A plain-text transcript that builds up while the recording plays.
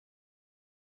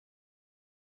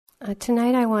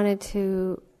Tonight I wanted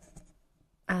to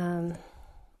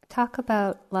talk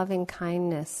about loving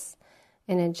kindness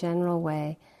in a general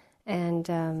way,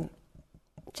 and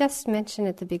just mention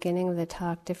at the beginning of the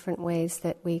talk different ways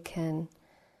that we can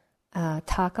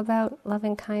talk about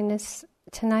loving kindness.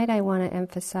 Tonight I want to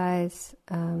emphasize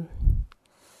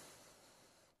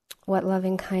what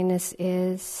loving kindness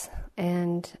is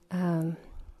and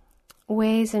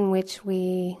ways in which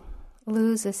we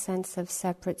lose a sense of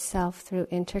separate self through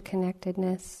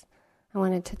interconnectedness. I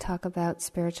wanted to talk about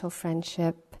spiritual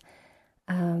friendship.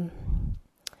 The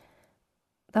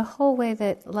whole way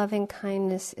that loving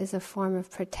kindness is a form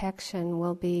of protection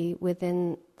will be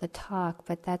within the talk,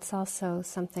 but that's also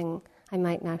something I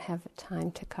might not have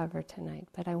time to cover tonight.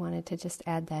 But I wanted to just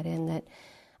add that in, that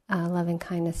loving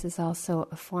kindness is also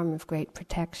a form of great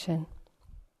protection.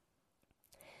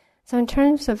 So in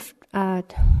terms of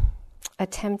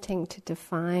attempting to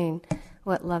define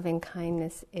what loving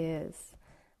kindness is,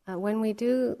 when we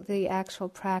do the actual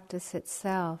practice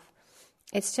itself,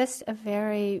 it's just a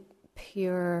very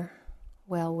pure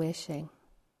well-wishing.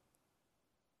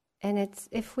 And it's,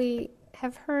 if we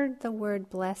have heard the word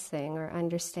blessing or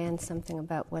understand something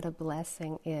about what a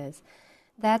blessing is,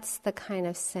 that's the kind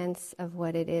of sense of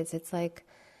what it is. It's like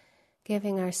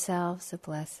giving ourselves a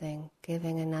blessing,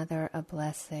 giving another a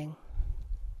blessing.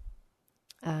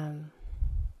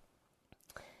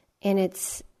 In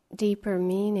its deeper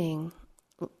meaning,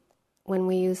 when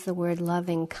we use the word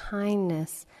loving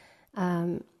kindness,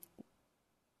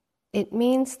 it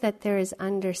means that there is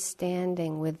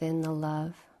understanding within the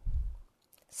love.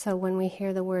 So when we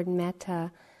hear the word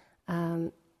metta,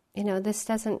 this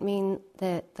doesn't mean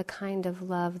that the kind of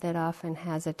love that often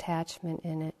has attachment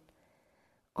in it,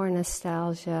 or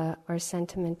nostalgia, or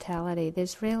sentimentality.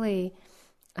 There's really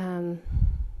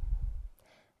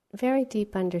very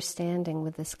deep understanding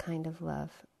with this kind of love.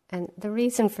 And the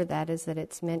reason for that is that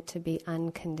it's meant to be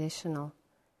unconditional.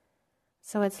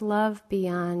 So it's love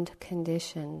beyond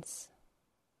conditions.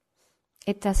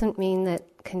 It doesn't mean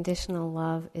that conditional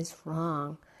love is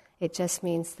wrong. It just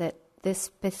means that this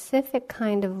specific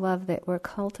kind of love that we're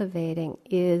cultivating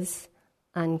is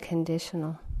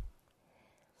unconditional.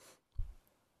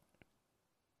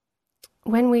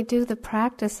 When we do the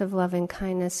practice of loving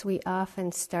kindness, we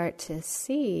often start to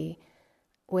see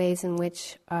ways in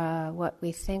which what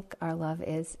we think our love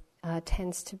is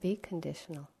tends to be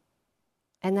conditional.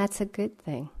 And that's a good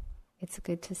thing. It's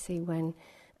good to see when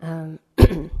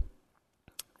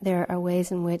there are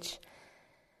ways in which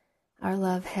our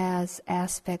love has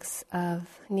aspects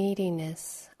of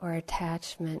neediness or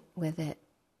attachment with it,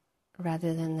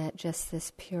 rather than that just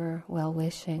this pure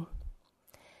well-wishing.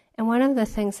 And one of the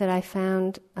things that I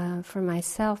found for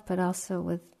myself, but also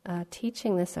with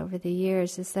teaching this over the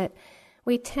years, is that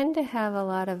we tend to have a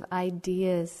lot of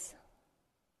ideas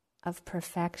of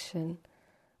perfection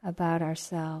about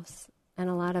ourselves, and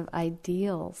a lot of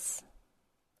ideals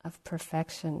of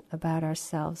perfection about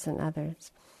ourselves and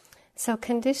others. So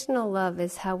conditional love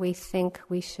is how we think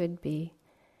we should be,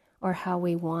 or how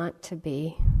we want to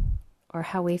be, or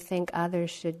how we think others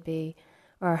should be,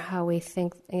 or how we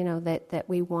think, that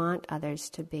we want others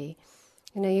to be.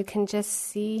 You can just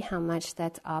see how much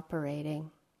that's operating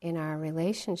in our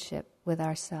relationship with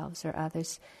ourselves or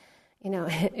others.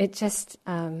 It just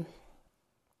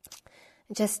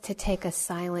to take a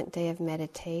silent day of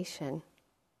meditation,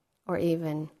 or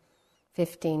even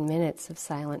 15 minutes of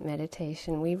silent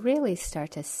meditation, we really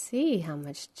start to see how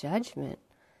much judgment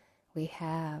we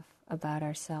have about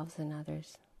ourselves and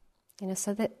others.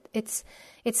 So that it's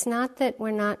not that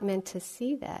we're not meant to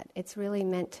see that. It's really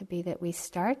meant to be that we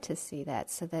start to see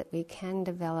that, so that we can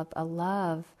develop a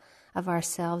love of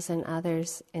ourselves and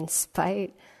others in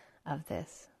spite of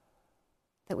this.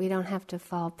 That we don't have to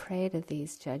fall prey to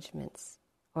these judgments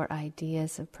or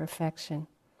ideas of perfection.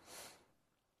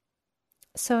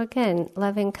 So again,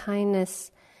 loving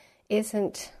kindness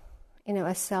isn't,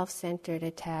 a self-centered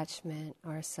attachment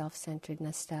or a self-centered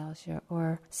nostalgia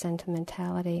or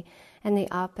sentimentality. And the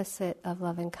opposite of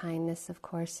loving kindness, of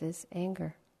course, is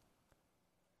anger.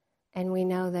 And we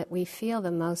know that we feel the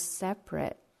most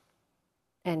separate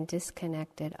and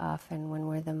disconnected often when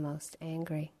we're the most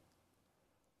angry.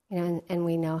 And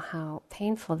we know how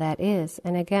painful that is.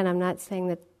 And again, I'm not saying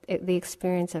that the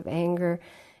experience of anger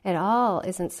at all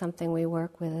isn't something we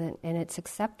work with, and it's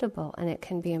acceptable, and it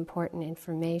can be important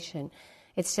information.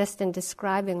 It's just in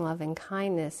describing loving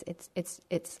kindness,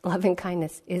 it's loving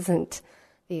kindness isn't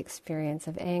the experience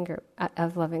of anger,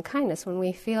 of loving kindness. When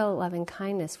we feel loving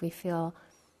kindness, we feel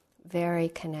very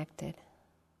connected.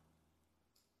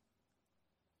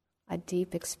 A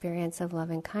deep experience of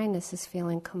loving kindness is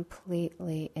feeling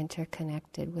completely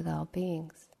interconnected with all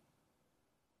beings.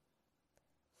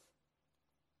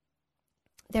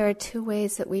 there are two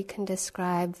ways that we can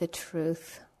describe the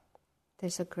truth.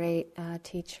 There's a great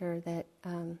teacher that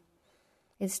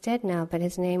is dead now, but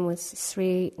his name was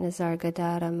Sri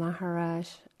Nisargadatta Maharaj,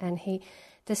 and he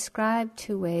described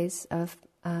two ways of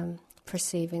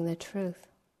perceiving the truth.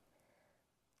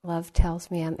 Love tells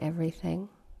me I'm everything.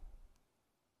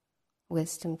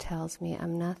 Wisdom tells me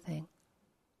I'm nothing.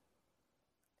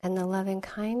 And the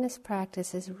loving-kindness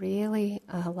practice is really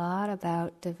a lot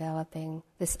about developing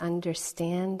this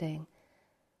understanding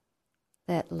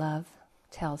that love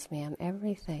tells me I'm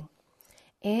everything.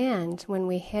 And when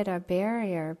we hit a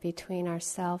barrier between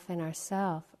ourself and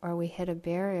ourself, or we hit a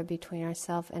barrier between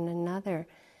ourself and another,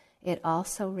 it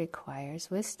also requires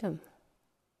wisdom.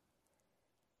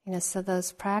 So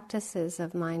those practices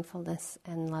of mindfulness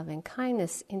and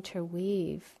loving-kindness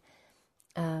interweave.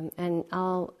 And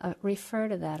I'll refer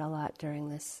to that a lot during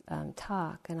this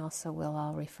talk, and also we'll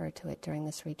all refer to it during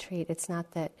this retreat. It's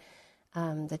not that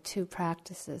the two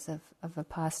practices of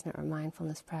Vipassana or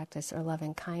mindfulness practice or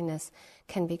loving-kindness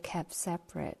can be kept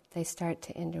separate. They start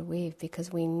to interweave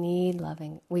because we need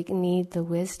the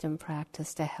wisdom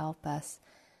practice to help us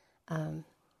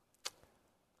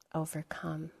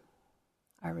overcome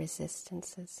our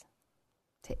resistances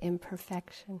to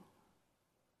imperfection.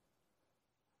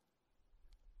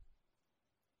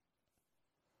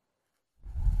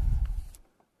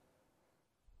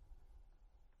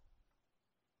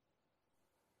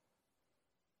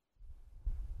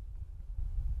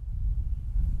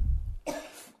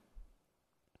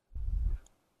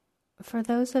 For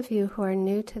those of you who are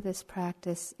new to this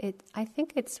practice, I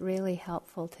think it's really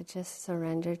helpful to just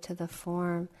surrender to the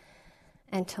form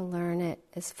and to learn it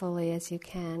as fully as you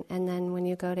can. And then when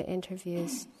you go to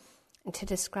interviews, to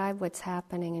describe what's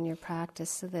happening in your practice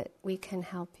so that we can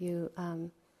help you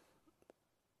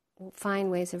find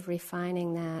ways of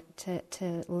refining that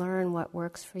to learn what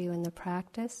works for you in the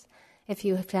practice. If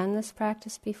you have done this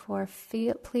practice before,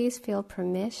 please feel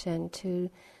permission to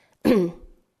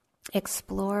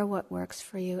explore what works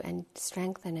for you and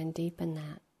strengthen and deepen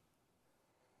that.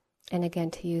 And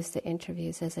again, to use the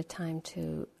interviews as a time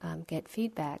to get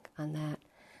feedback on that.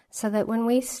 So that when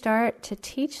we start to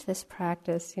teach this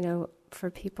practice,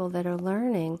 for people that are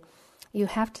learning, you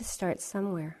have to start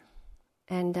somewhere.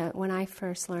 And when I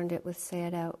first learned it with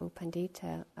Sayadaw U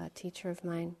Pandita, a teacher of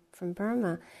mine from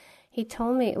Burma, he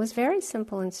told me, it was very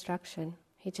simple instruction.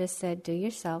 He just said, do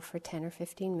yourself for 10 or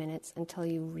 15 minutes until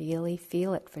you really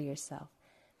feel it for yourself.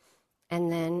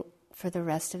 And then for the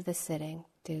rest of the sitting,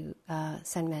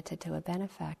 send metta to a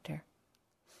benefactor.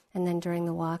 And then during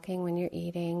the walking, when you're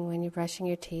eating, when you're brushing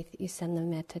your teeth, you send the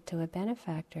metta to a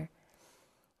benefactor.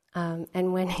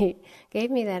 And when he gave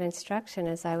me that instruction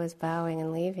as I was bowing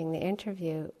and leaving the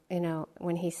interview,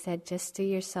 when he said, just do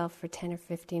yourself for 10 or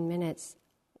 15 minutes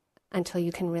until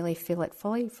you can really feel it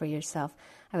fully for yourself,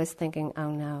 I was thinking,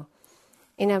 oh no.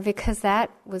 Because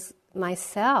that was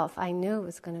myself, I knew it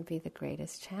was going to be the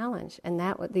greatest challenge. And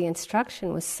the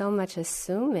instruction was so much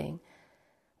assuming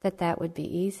that would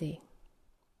be easy.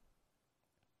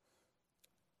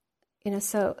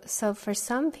 So for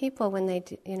some people, when they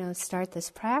start this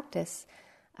practice,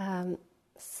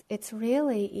 it's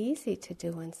really easy to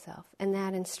do oneself, and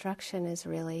that instruction is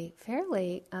really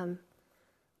fairly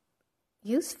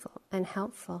useful and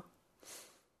helpful.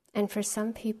 And for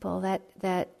some people,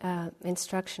 that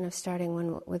instruction of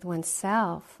starting with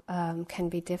oneself can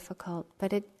be difficult.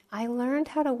 But I learned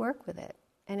how to work with it,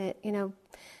 and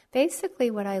basically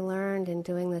what I learned in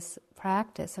doing this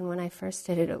practice, and when I first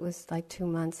did it, it was like 2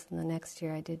 months, and the next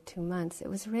year I did 2 months. It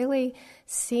was really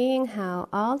seeing how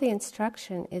all the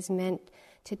instruction is meant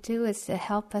to do is to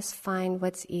help us find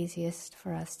what's easiest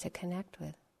for us to connect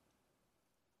with.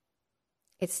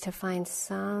 It's to find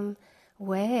some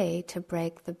way to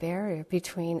break the barrier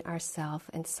between ourself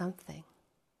and something,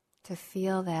 to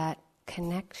feel that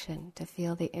connection, to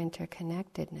feel the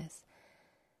interconnectedness.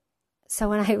 So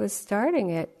when I was starting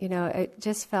it, it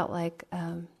just felt like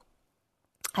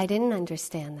I didn't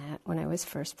understand that when I was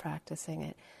first practicing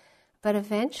it. But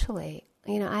eventually,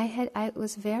 it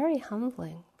was very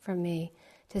humbling for me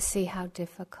to see how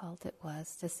difficult it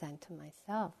was to send to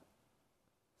myself.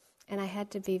 And I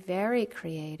had to be very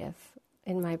creative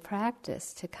in my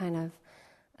practice to kind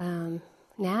of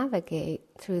navigate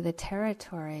through the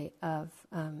territory of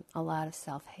a lot of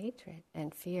self-hatred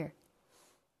and fear.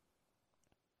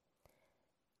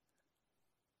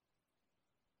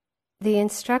 The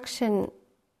instruction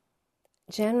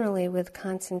generally with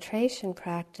concentration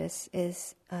practice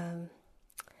is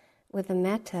with the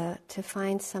metta to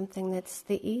find something that's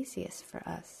the easiest for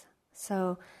us.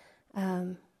 So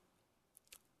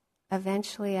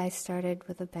eventually I started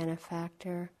with a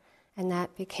benefactor, And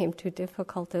that became too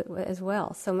difficult as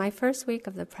well. So my first week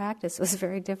of the practice was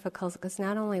very difficult because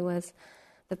not only was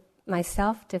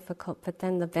myself difficult, but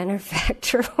then the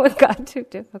benefactor got too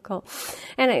difficult.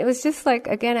 And it was just like,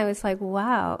 again, I was like,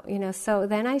 wow, so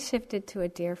then I shifted to a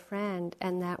dear friend,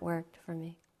 and that worked for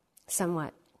me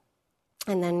somewhat.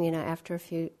 And then, after a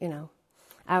few,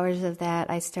 hours of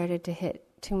that, I started to hit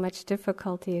too much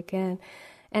difficulty again.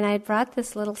 And I had brought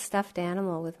this little stuffed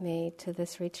animal with me to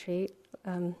this retreat.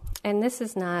 And this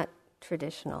is not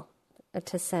traditional,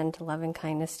 to send to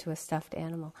Lovingkindness to a stuffed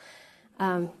animal.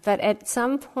 But at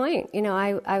some point,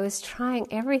 I was trying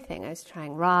everything. I was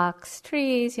trying rocks,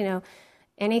 trees,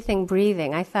 anything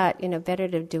breathing. I thought, better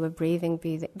to do a breathing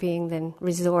being than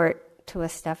resort to a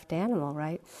stuffed animal,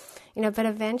 right? But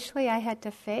eventually I had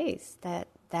to face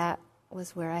that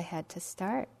was where I had to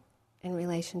start in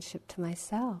relationship to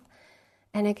myself.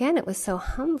 And again, it was so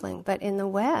humbling. But in the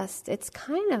West, it's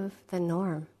kind of the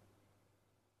norm.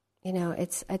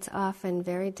 It's often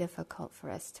very difficult for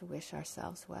us to wish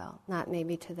ourselves well. Not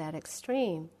maybe to that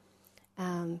extreme,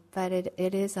 but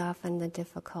it is often the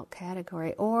difficult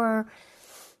category. Or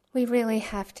we really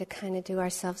have to kind of do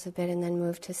ourselves a bit and then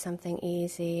move to something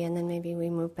easy, and then maybe we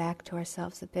move back to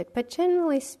ourselves a bit. But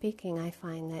generally speaking, I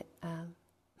find that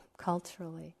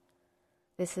culturally,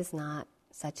 this is not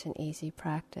such an easy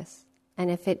practice. And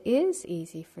if it is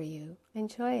easy for you,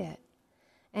 enjoy it.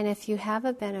 And if you have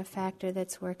a benefactor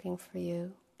that's working for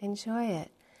you, enjoy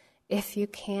it. If you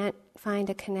can't find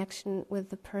a connection with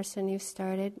the person you've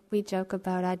started, we joke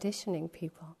about auditioning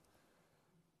people.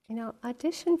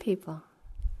 Audition people.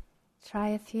 Try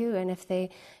a few, and if they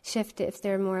shift, if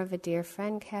they're more of a dear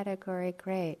friend category,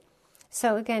 great.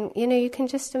 So again, you can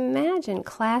just imagine,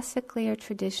 classically or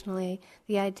traditionally,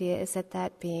 the idea is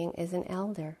that being is an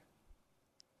elder.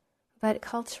 But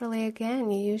culturally, again,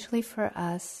 usually for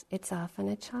us, it's often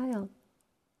a child.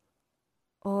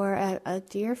 Or a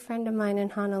dear friend of mine in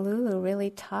Honolulu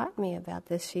really taught me about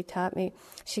this. She taught me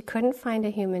she couldn't find a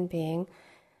human being,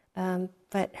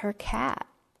 but her cat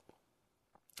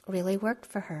really worked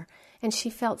for her. And she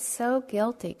felt so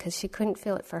guilty because she couldn't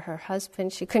feel it for her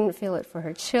husband. She couldn't feel it for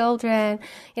her children.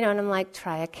 And I'm like,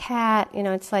 try a cat.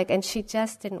 It's like, and she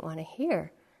just didn't want to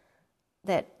hear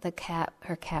that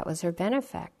her cat was her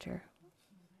benefactor.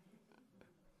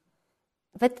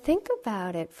 But think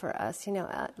about it for us,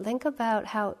 think about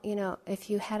how, if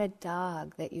you had a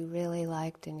dog that you really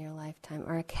liked in your lifetime,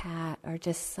 or a cat, or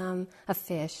just a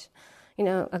fish,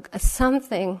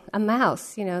 something, a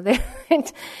mouse,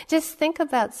 just think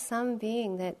about some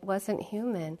being that wasn't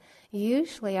human.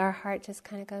 Usually our heart just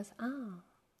kind of goes, oh.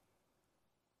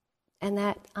 And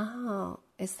that, oh,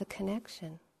 is the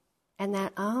connection. And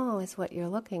that, oh, is what you're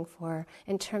looking for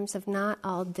in terms of not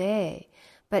all day,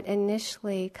 but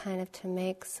initially kind of to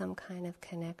make some kind of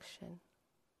connection.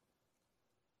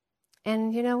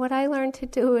 And what I learned to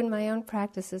do in my own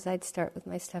practice is I'd start with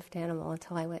my stuffed animal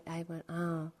until I went,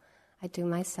 oh, I'd do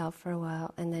myself for a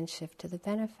while and then shift to the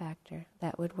benefactor.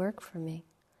 That would work for me.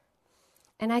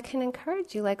 And I can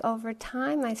encourage you, over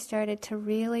time I started to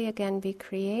really, again, be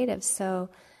creative. So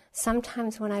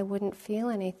sometimes when I wouldn't feel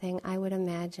anything, I would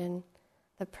imagine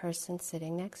the person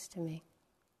sitting next to me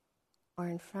or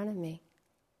in front of me.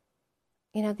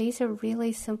 These are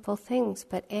really simple things,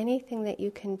 but anything that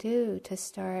you can do to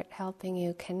start helping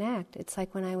you connect. It's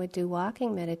like when I would do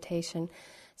walking meditation,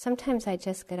 sometimes I'd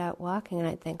just get out walking and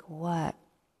I'd think, what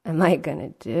am I going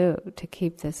to do to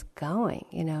keep this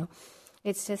going?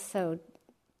 It's just so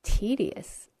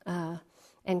tedious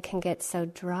and can get so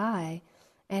dry.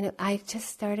 And I just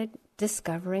started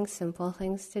discovering simple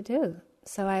things to do.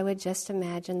 So I would just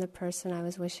imagine the person I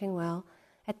was wishing well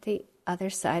at the other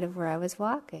side of where I was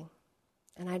walking.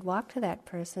 And I'd walk to that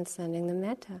person sending the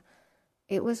metta.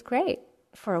 It was great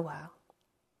for a while.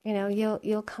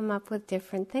 You'll come up with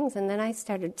different things. And then I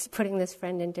started putting this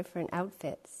friend in different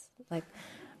outfits.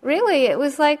 Really, it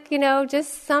was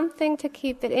just something to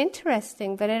keep it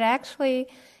interesting. But it actually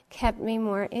kept me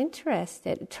more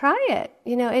interested. Try it.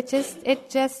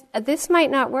 This might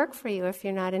not work for you if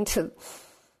you're not into,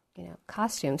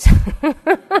 costumes.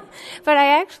 But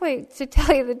I actually, to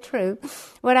tell you the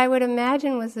truth, what I would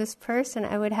imagine was this person,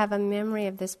 I would have a memory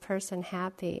of this person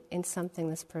happy in something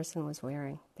this person was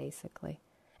wearing, basically.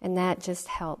 And that just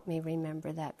helped me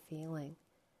remember that feeling.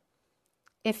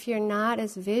 If you're not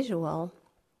as visual,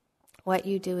 what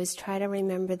you do is try to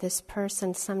remember this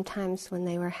person sometimes when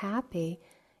they were happy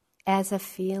as a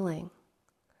feeling.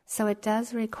 So it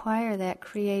does require that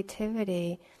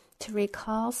creativity to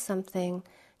recall something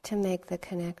to make the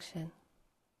connection.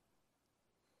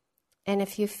 And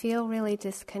if you feel really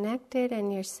disconnected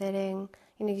and you're sitting,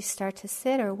 you start to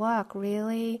sit or walk,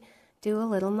 really do a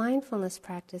little mindfulness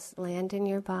practice. Land in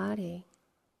your body.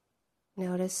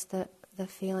 Notice the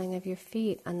feeling of your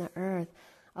feet on the earth.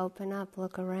 Open up,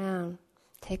 look around,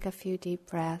 take a few deep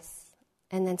breaths,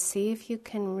 and then see if you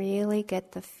can really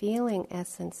get the feeling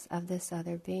essence of this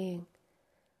other being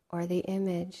or the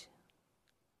image.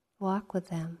 Walk with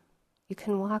them. You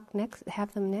can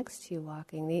have them next to you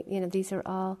walking. These are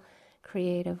all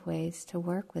creative ways to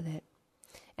work with it.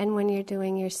 And when you're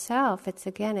doing yourself,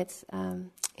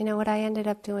 what I ended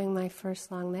up doing my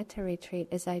first long metta retreat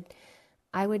is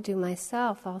I would do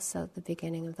myself also at the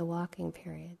beginning of the walking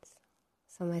periods.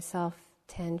 So myself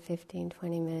 10, 15,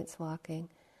 20 minutes walking,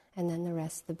 and then the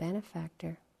rest the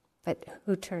benefactor, but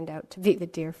who turned out to be the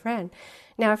dear friend.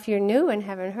 Now, if you're new and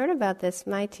haven't heard about this,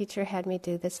 my teacher had me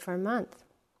do this for a month.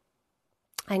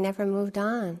 I never moved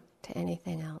on to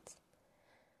anything else.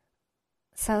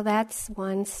 So that's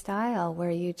one style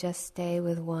where you just stay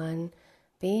with one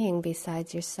being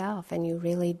besides yourself, and you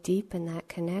really deepen that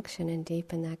connection and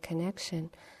deepen that connection.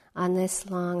 On this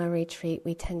long a retreat,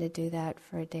 we tend to do that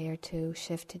for a day or two,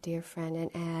 shift to dear friend,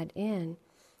 and add in.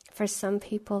 For some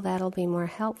people, that'll be more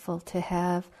helpful to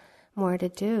have more to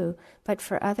do, but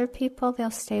for other people,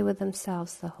 they'll stay with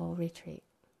themselves the whole retreat.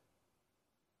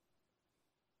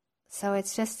 So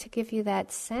it's just to give you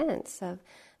that sense of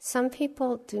some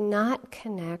people do not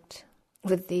connect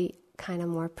with the kind of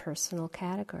more personal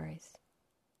categories.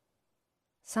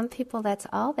 Some people, that's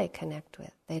all they connect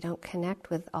with. They don't connect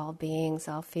with all beings,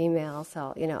 all females,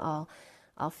 all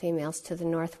females to the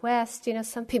northwest.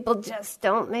 Some people just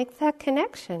don't make that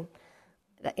connection.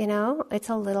 It's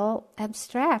a little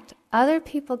abstract. Other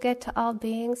people get to all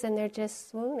beings and they're just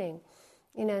swooning.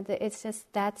 It's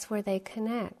just, that's where they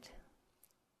connect.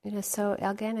 So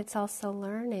again, it's also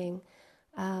learning.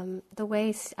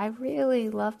 I really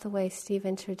loved the way Steve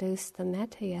introduced the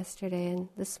metta yesterday and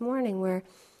this morning, where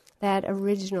that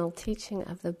original teaching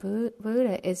of the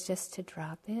Buddha is just to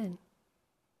drop in.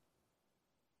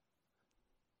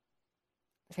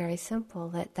 Very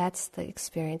simple. That's the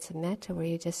experience of metta, where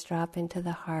you just drop into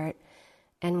the heart,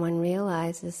 and one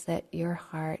realizes that your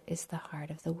heart is the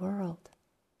heart of the world.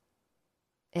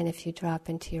 And if you drop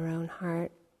into your own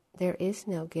heart, there is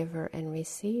no giver and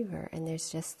receiver, and there's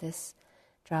just this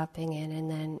dropping in and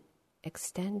then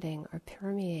extending or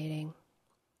permeating.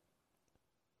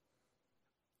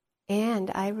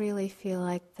 And I really feel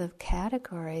like the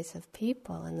categories of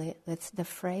people and the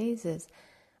phrases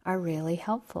are really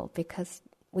helpful, because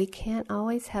we can't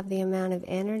always have the amount of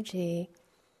energy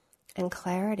and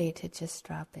clarity to just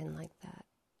drop in like that.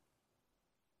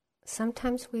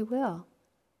 Sometimes we will,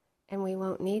 and we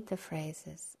won't need the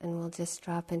phrases, and we'll just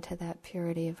drop into that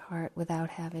purity of heart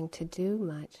without having to do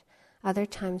much. Other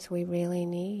times we really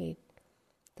need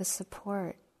the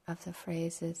support of the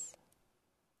phrases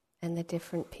and the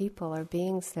different people or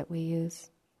beings that we use.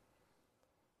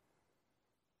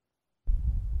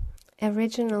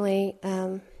 Originally,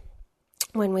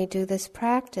 when we do this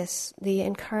practice, the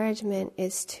encouragement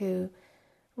is to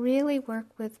really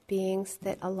work with beings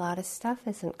that a lot of stuff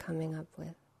isn't coming up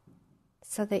with,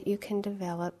 so that you can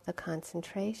develop the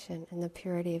concentration and the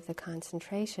purity of the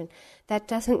concentration. That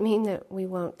doesn't mean that we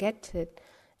won't get to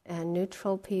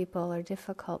neutral people or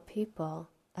difficult people,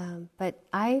 but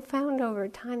I found over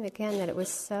time again that it was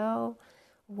so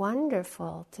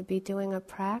wonderful to be doing a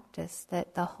practice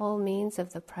that the whole means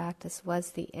of the practice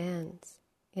was the ends,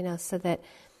 so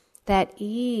that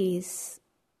ease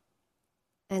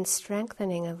and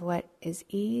strengthening of what is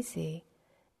easy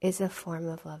is a form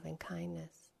of loving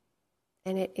kindness.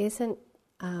 And it isn't,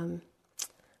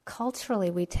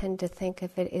 culturally we tend to think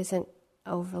if it isn't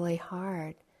overly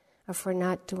hard, or if we're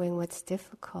not doing what's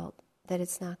difficult, that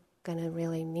it's not going to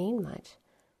really mean much.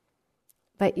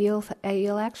 But you'll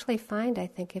actually find, I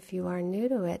think, if you are new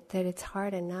to it, that it's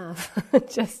hard enough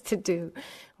just to do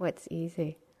what's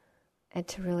easy, and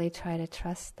to really try to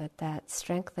trust that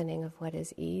strengthening of what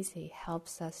is easy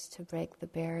helps us to break the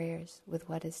barriers with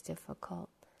what is difficult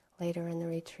later in the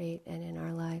retreat and in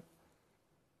our life.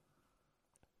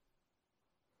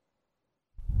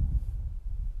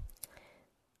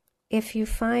 If you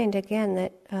find, again,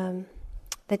 that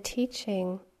the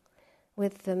teaching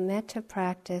with the metta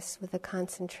practice, with the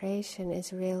concentration,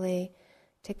 is really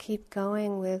to keep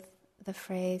going with the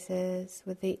phrases,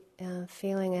 with the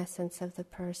feeling essence of the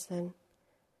person.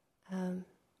 And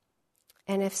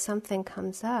if something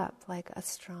comes up, like a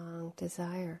strong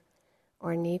desire,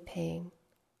 or knee pain,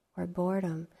 or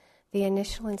boredom, the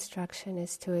initial instruction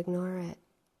is to ignore it,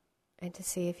 and to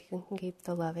see if you can keep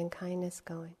the loving kindness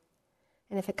going.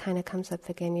 And if it kind of comes up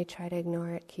again, you try to ignore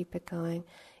it, keep it going.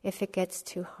 If it gets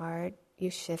too hard, you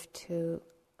shift to,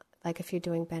 like if you're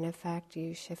doing benefactor,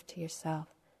 you shift to yourself.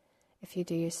 If you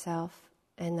do yourself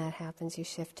and that happens, you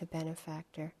shift to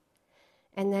benefactor.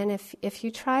 And then if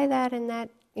you try that and that,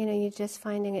 you're just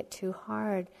finding it too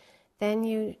hard, then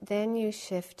you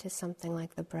shift to something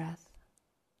like the breath.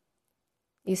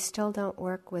 You still don't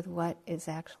work with what is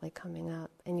actually coming up,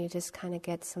 and you just kind of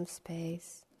get some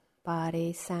space,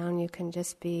 body, sound. You can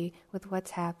just be with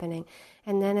what's happening,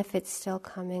 and then if it's still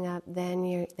coming up, then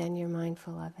you're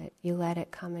mindful of it. You let it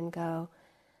come and go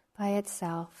by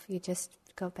itself. You just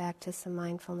go back to some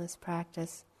mindfulness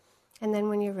practice, and then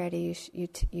when you're ready,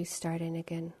 you start in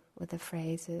again with the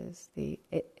phrases, the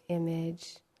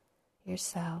image,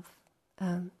 yourself.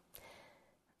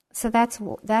 So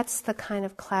that's the kind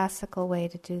of classical way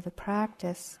to do the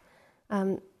practice.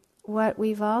 What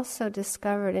we've also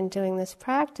discovered in doing this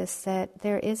practice, that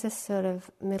there is a sort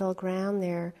of middle ground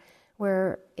there,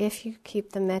 where if you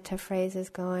keep the metta phrases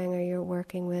going, or you're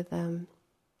working with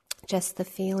just the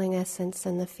feeling essence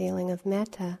and the feeling of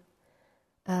metta,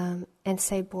 and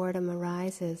say boredom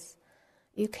arises,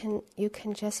 you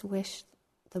can just wish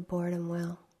the boredom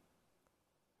well.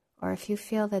 Or if you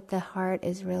feel that the heart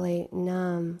is really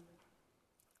numb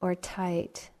or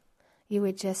tight, you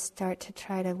would just start to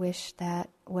try to wish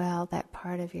that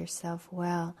part of yourself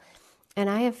well. And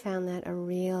I have found that a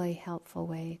really helpful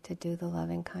way to do the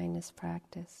loving kindness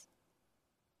practice.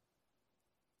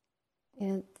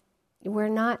 We're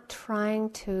not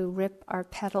trying to rip our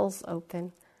petals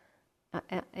open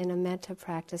in a metta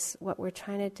practice. What we're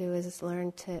trying to do is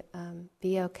learn to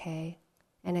be okay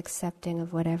and accepting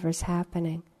of whatever's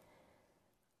happening.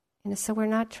 So we're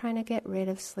not trying to get rid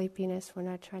of sleepiness, we're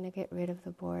not trying to get rid of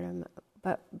the boredom,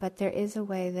 but there is a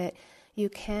way that you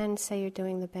can, say you're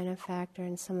doing the benefactor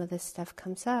and some of this stuff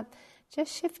comes up,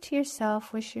 just shift to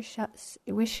yourself, wish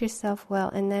yourself well,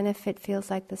 and then if it feels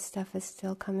like the stuff is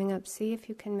still coming up, see if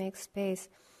you can make space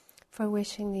for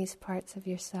wishing these parts of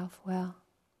yourself well.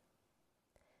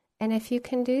 And if you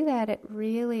can do that, it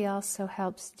really also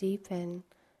helps deepen,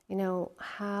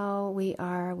 how we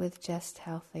are with just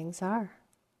how things are.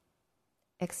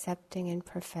 Accepting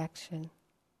imperfection,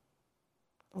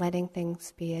 letting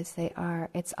things be as they are.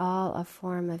 It's all a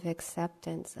form of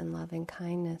acceptance and loving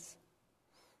kindness.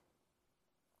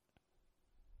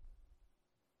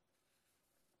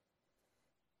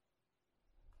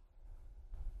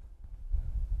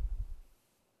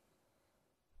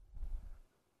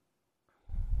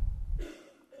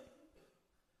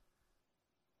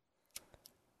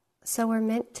 So we're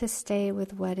meant to stay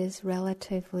with what is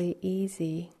relatively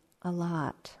easy a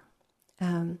lot.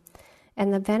 And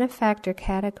the benefactor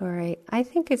category, I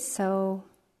think, is so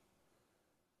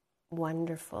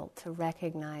wonderful to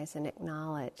recognize and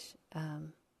acknowledge.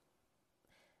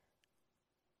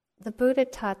 The Buddha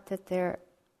taught that there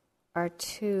are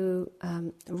two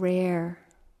rare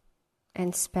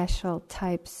and special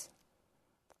types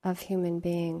of human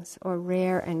beings, or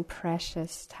rare and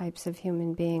precious types of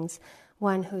human beings.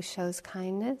 One who shows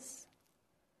kindness,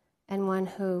 and one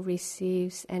who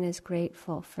receives and is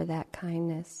grateful for that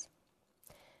kindness.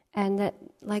 And that,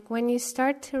 when you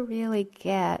start to really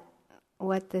get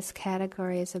what this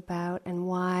category is about and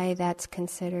why that's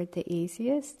considered the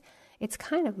easiest, it's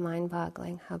kind of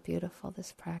mind-boggling how beautiful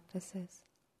this practice is.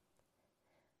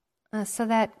 So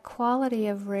that quality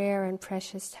of rare and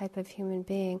precious type of human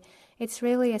being, it's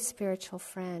really a spiritual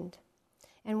friend.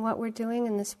 And what we're doing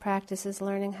in this practice is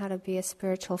learning how to be a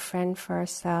spiritual friend for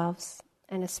ourselves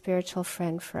and a spiritual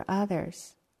friend for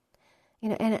others.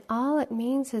 And all it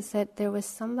means is that there was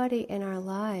somebody in our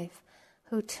life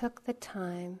who took the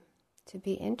time to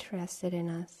be interested in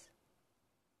us.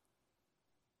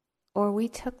 Or we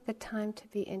took the time to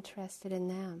be interested in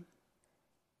them.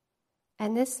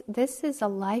 And this is a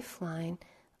lifeline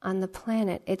on the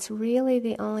planet. It's really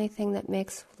the only thing that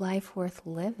makes life worth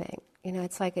living.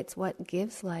 It's what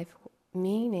gives life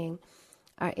meaning.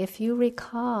 If you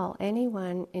recall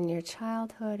anyone in your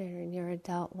childhood or in your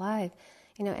adult life,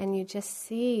 and you just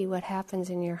see what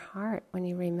happens in your heart when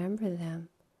you remember them,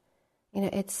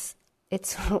 it's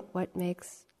what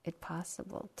makes it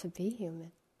possible to be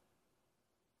human.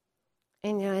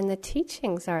 And the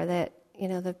teachings are that,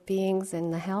 the beings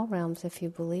in the hell realms, if you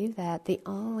believe that, the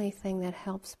only thing that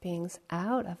helps beings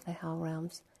out of the hell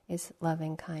realms is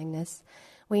loving kindness.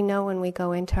 We know when we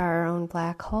go into our own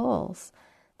black holes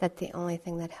that the only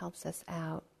thing that helps us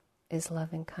out is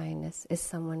loving kindness, is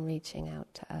someone reaching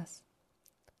out to us.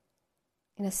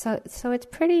 So it's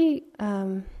pretty,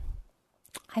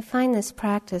 I find this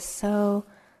practice so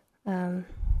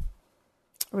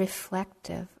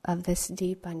reflective of this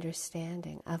deep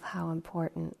understanding of how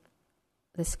important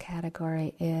this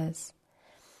category is.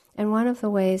 And one of the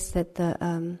ways that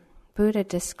the Buddha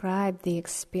described the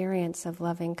experience of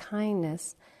loving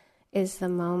kindness is the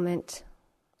moment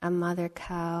a mother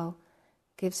cow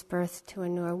gives birth to a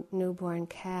newborn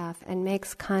calf and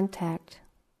makes contact,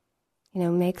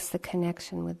 makes the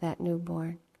connection with that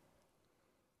newborn.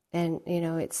 And,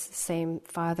 it's the same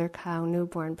father cow,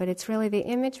 newborn, but it's really the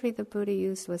imagery the Buddha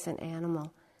used was an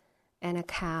animal and a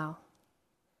cow,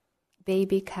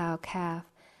 baby cow, calf.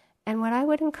 And what I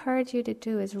would encourage you to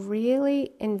do is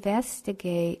really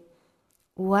investigate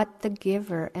what the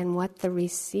giver and what the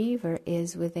receiver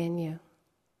is within you.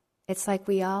 It's like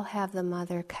we all have the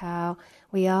mother cow,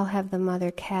 we all have the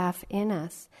mother calf in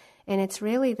us. And it's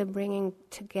really the bringing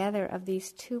together of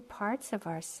these two parts of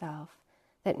ourself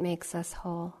that makes us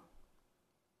whole.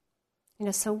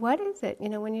 So what is it?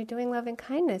 When you're doing loving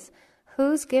kindness,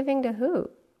 who's giving to who?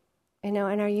 And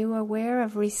are you aware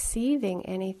of receiving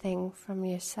anything from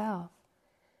yourself?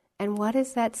 And what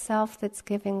is that self that's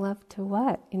giving love to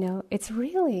what? It's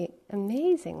really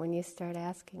amazing when you start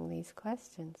asking these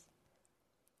questions.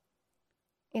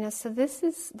 So this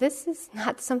is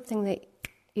not something that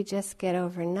you just get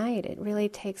overnight. It really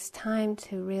takes time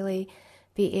to really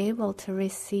be able to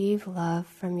receive love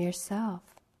from yourself.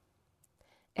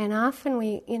 And often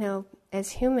we,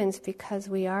 as humans, because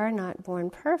we are not born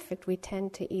perfect, we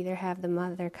tend to either have the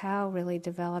mother cow really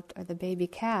developed or the baby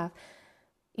calf.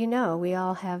 We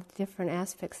all have different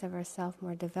aspects of ourselves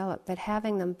more developed, but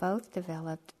having them both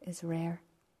developed is rare.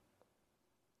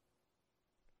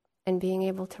 And being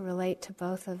able to relate to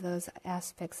both of those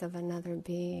aspects of another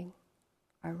being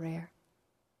are rare.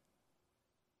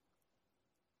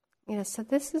 So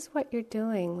this is what you're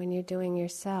doing when you're doing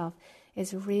yourself,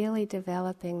 is really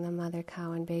developing the mother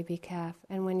cow and baby calf.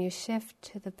 And when you shift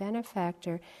to the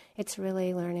benefactor, it's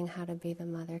really learning how to be the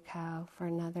mother cow for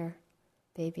another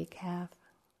baby calf.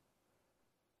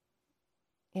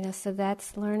 So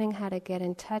that's learning how to get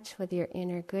in touch with your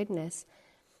inner goodness.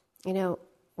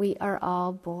 We are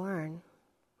all born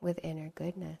with inner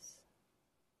goodness.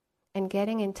 And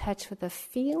getting in touch with the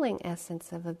feeling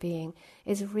essence of a being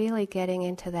is really getting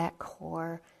into that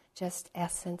core, just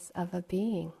essence of a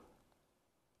being.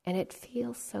 And it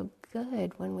feels so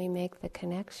good when we make the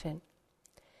connection.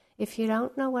 If you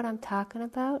don't know what I'm talking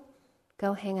about,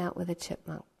 go hang out with a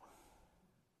chipmunk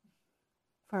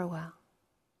for a while.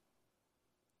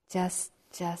 Just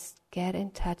get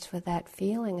in touch with that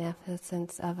feeling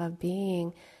essence of a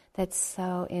being that's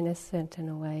so innocent in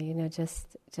a way.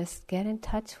 Just get in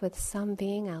touch with some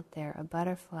being out there, a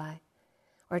butterfly.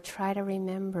 Or try to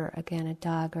remember, again, a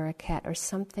dog or a cat or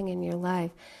something in your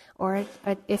life. Or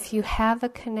if you have a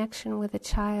connection with a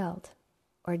child,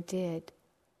 or did,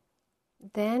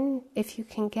 then if you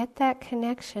can get that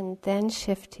connection, then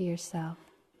shift to yourself.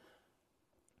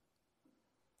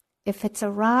 If it's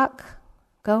a rock,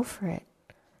 go for it.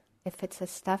 If it's a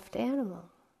stuffed animal,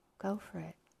 go for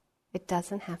it. It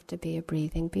doesn't have to be a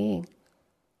breathing being.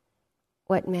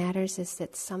 What matters is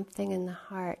that something in the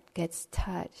heart gets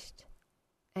touched.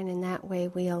 And in that way,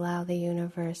 we allow the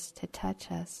universe to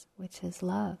touch us, which is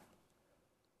love.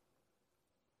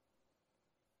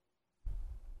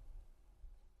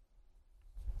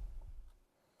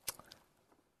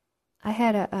 I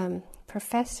had a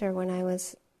professor when I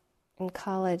was in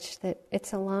college that,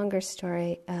 it's a longer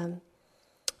story.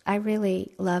 I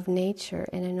really love nature,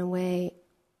 and in a way,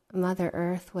 Mother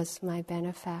Earth was my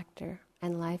benefactor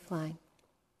and lifeline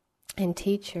and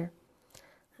teacher.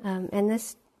 And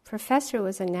this professor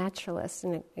was a naturalist,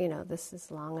 and this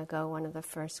is long ago, one of the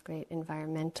first great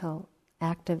environmental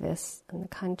activists in the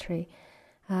country.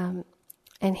 And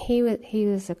he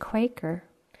was a Quaker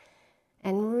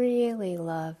and really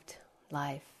loved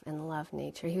life and loved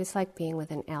nature. He was like being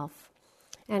with an elf.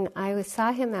 And I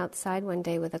saw him outside one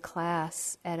day with a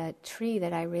class at a tree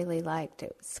that I really liked.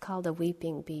 It was called a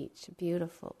weeping beech, a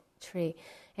beautiful tree.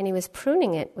 And he was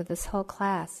pruning it with this whole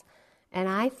class. And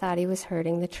I thought he was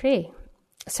hurting the tree.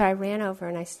 So I ran over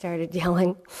and I started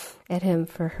yelling at him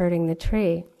for hurting the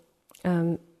tree.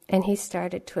 And he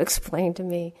started to explain to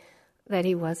me that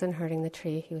he wasn't hurting the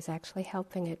tree, he was actually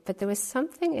helping it. But there was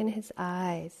something in his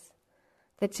eyes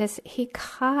that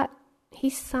he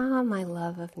saw my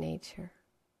love of nature.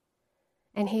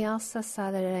 And he also saw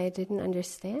that I didn't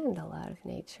understand a lot of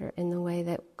nature in the way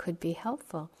that could be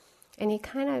helpful. And he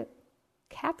kind of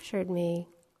captured me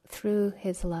through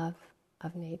his love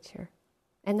of nature.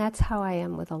 And that's how I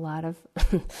am with a lot of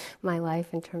my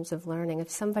life in terms of learning. If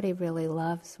somebody really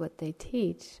loves what they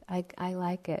teach, I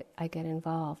like it. I get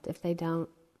involved. If they don't,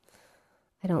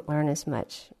 I don't learn as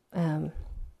much. And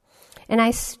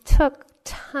I took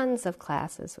tons of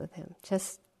classes with him.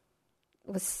 Just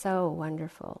it was so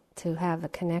wonderful to have a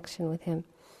connection with him.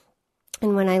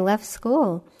 And when I left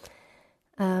school,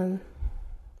 and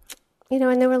there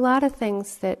were a lot of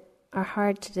things that are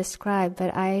hard to describe,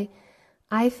 but I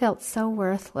felt so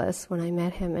worthless when I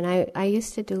met him, and I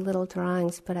used to do little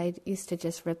drawings, but I used to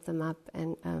just rip them up,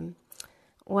 and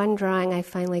one drawing I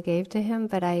finally gave to him,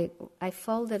 but I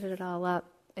folded it all up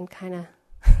and kind of,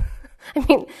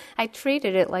 I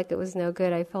treated it like it was no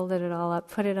good. I folded it all up,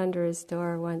 put it under his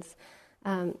door once,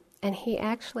 and he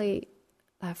actually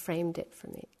framed it for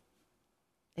me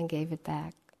and gave it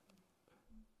back.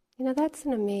 That's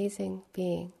an amazing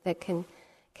being that can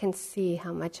see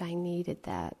how much I needed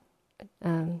that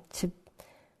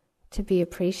to be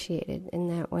appreciated in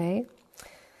that way.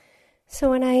 So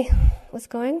when I was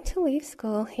going to leave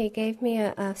school, he gave me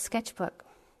a sketchbook,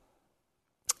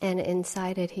 and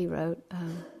inside it he wrote,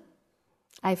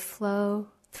 I flow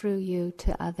through you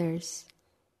to others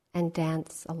and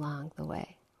dance along the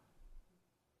way.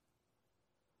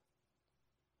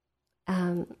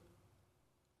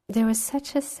 There was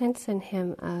such a sense in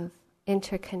him of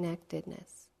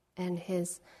interconnectedness and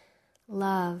his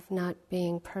love not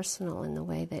being personal in the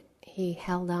way that he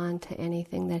held on to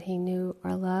anything that he knew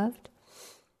or loved.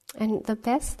 And the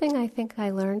best thing I think I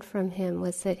learned from him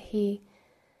was that he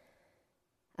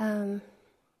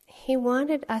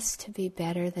wanted us to be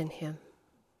better than him.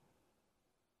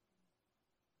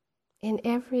 In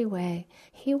every way,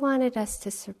 he wanted us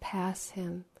to surpass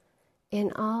him.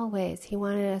 In all ways, he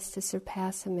wanted us to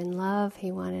surpass him in love.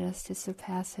 He wanted us to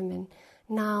surpass him in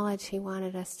knowledge. He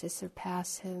wanted us to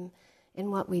surpass him in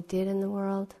what we did in the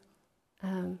world.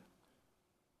 And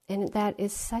that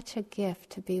is such a gift,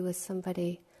 to be with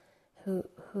somebody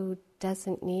who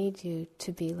doesn't need you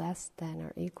to be less than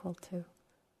or equal to.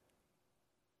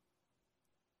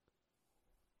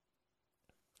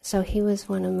 So he was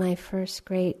one of my first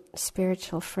great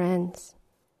spiritual friends.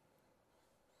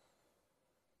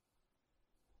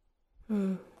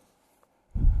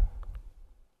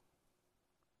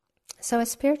 So a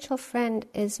spiritual friend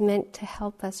is meant to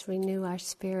help us renew our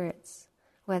spirits,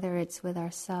 whether it's with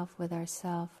ourself,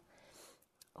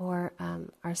 or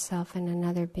ourself and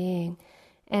another being.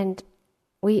 And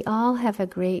we all have a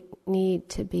great need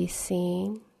to be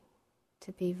seen,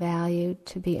 to be valued,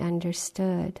 to be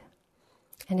understood.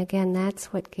 And again,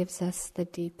 that's what gives us the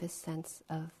deepest sense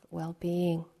of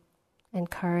well-being and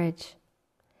courage.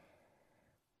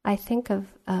 I think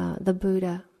of the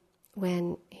Buddha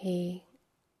when he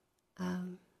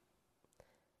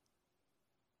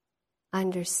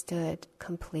understood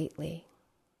completely,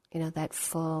 that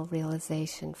full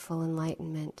realization, full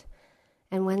enlightenment.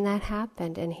 And when that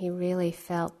happened and he really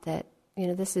felt that,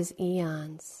 this is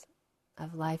eons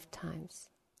of lifetimes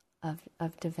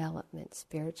of development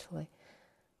spiritually.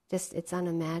 Just, it's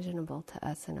unimaginable to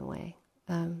us in a way.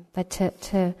 But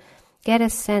to get a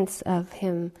sense of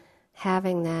him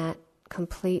having that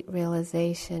complete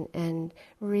realization and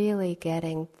really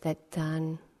getting that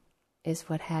done is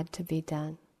what had to be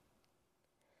done.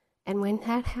 And when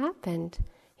that happened,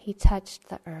 he touched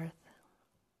the earth.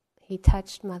 He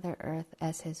touched Mother Earth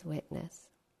as his witness,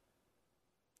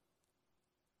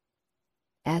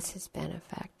 as his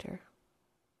benefactor.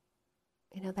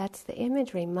 That's the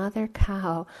imagery, mother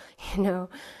cow,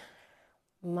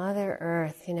 Mother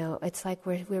Earth, it's like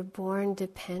we're born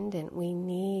dependent. We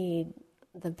need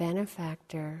the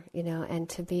benefactor, and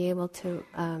to be able to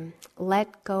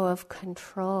let go of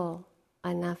control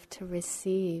enough to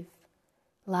receive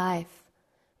life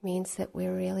means that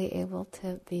we're really able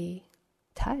to be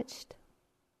touched.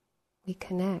 We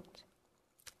connect.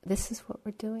 This is what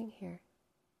we're doing here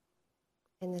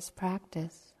in this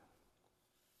practice.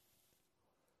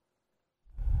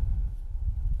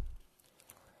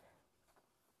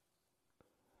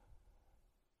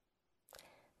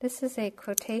 This is a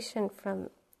quotation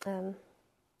from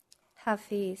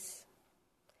Hafiz.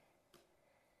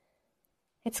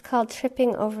 It's called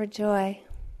Tripping Over Joy.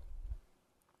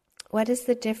 What is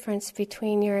the difference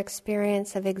between your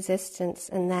experience of existence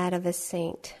and that of a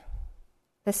saint?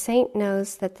 The saint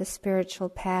knows that the spiritual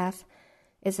path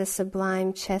is a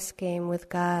sublime chess game with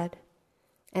God,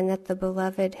 and that the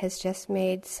beloved has just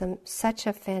made such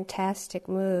a fantastic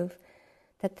move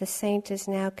that the saint is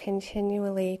now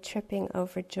continually tripping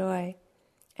over joy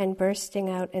and bursting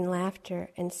out in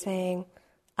laughter and saying,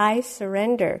 I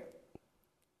surrender.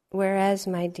 Whereas,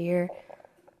 my dear,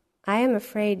 I am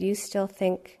afraid you still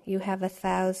think you have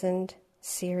 1,000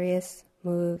 serious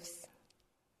moves.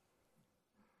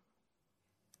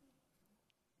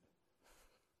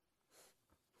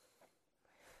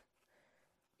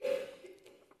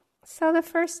 So the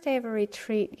first day of a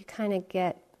retreat, you kind of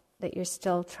get that you're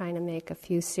still trying to make a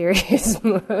few serious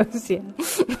moves, yeah.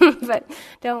 But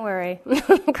don't worry,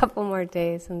 a couple more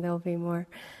days and there'll be more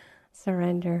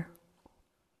surrender.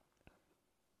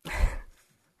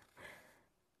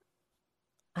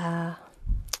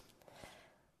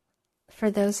 For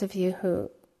those of you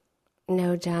who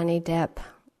know Johnny Depp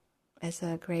as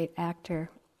a great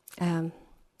actor,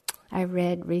 I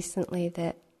read recently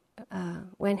that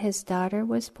when his daughter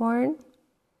was born,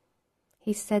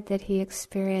 he said that he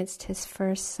experienced his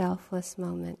first selfless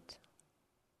moment.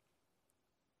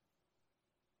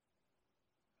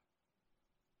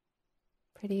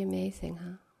 Pretty amazing,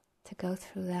 huh? To go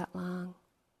through that long,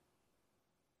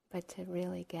 but to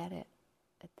really get it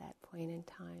at that point in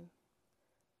time.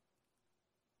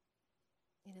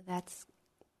 You know,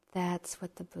 that's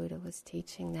what the Buddha was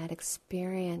teaching, that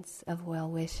experience of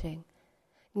well-wishing.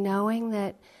 Knowing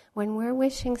that when we're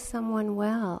wishing someone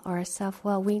well or ourselves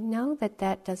well, we know that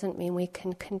that doesn't mean we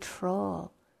can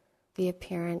control the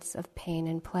appearance of pain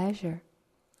and pleasure.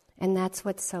 And that's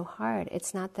what's so hard.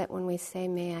 It's not that when we say,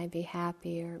 may I be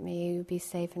happy or may you be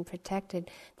safe and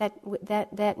protected,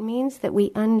 that means that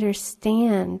we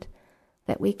understand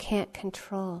that we can't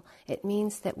control. It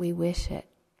means that we wish it.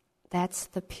 That's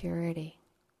the purity.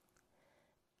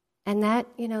 And that,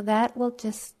 that will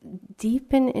just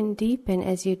deepen and deepen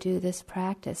as you do this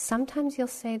practice. Sometimes you'll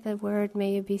say the word,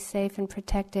 may you be safe and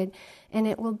protected, and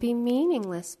it will be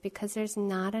meaningless because there's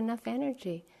not enough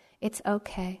energy. It's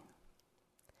okay.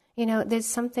 There's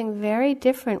something very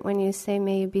different when you say,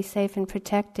 may you be safe and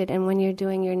protected, and when you're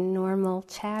doing your normal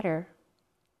chatter.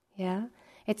 Yeah?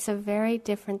 It's a very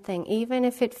different thing. Even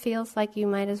if it feels like you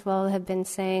might as well have been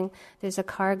saying, there's a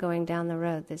car going down the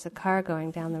road, there's a car going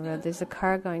down the road, there's a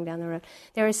car going down the road.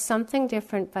 There is something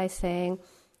different by saying,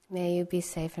 may you be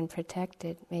safe and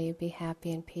protected, may you be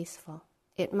happy and peaceful.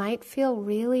 It might feel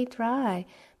really dry,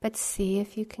 but see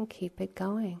if you can keep it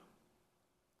going.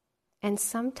 And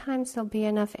sometimes there'll be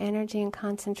enough energy and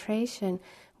concentration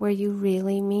where you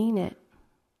really mean it.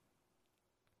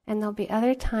 And there'll be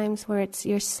other times where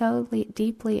you're so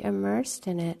deeply immersed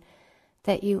in it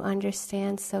that you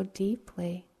understand so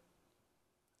deeply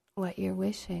what you're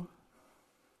wishing.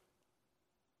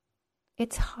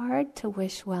 It's hard to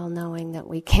wish well knowing that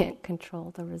we can't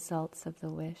control the results of the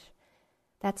wish.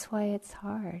 That's why it's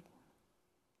hard.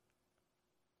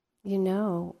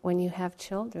 When you have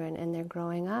children and they're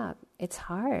growing up, it's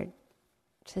hard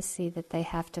to see that they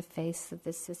have to face the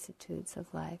vicissitudes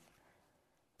of life.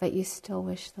 But you still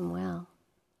wish them well.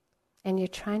 And you're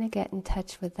trying to get in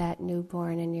touch with that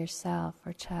newborn in yourself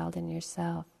or child in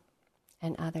yourself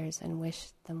and others and wish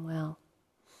them well.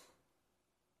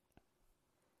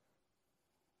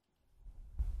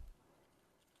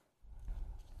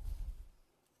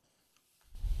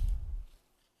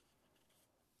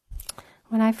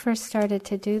 When I first started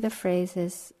to do the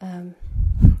phrases,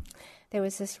 there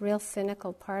was this real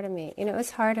cynical part of me. It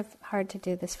was hard to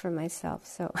do this for myself,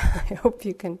 so I hope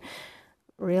you can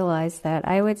realize that.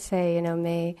 I would say,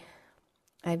 may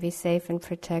I be safe and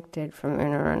protected from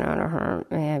inner and outer harm.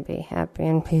 May I be happy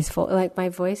and peaceful. Like my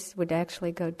voice would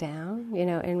actually go down,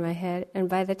 in my head. And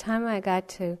by the time I got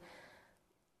to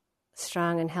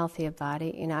strong and healthy a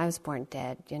body, I was born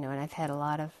dead, and I've had a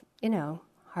lot of,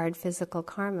 hard physical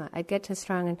karma. I'd get to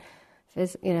strong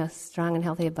and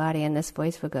healthy a body, and this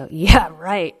voice would go, yeah,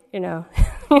 right,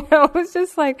 It was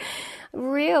just like,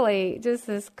 really, just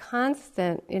this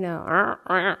constant, yeah,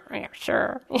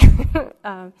 sure.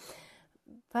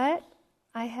 But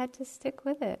I had to stick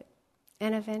with it.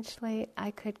 And eventually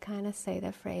I could kind of say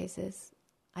the phrases.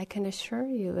 I can assure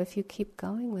you, if you keep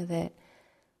going with it,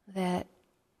 that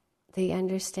the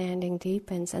understanding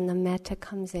deepens and the metta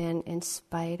comes in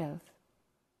spite of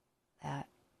that.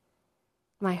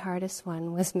 My hardest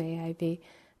one was, may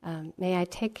I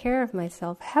take care of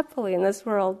myself happily in this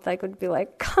world. I would be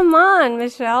like, come on,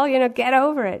 Michele, get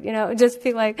over it. Just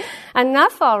be like,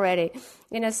 enough already.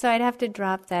 So I'd have to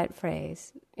drop that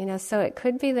phrase. So it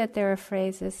could be that there are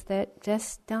phrases that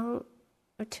just are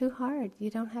too hard. You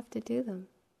don't have to do them.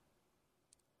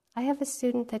 I have a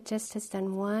student that just has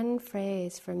done one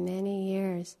phrase for many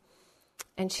years,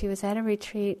 and she was at a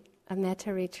retreat, a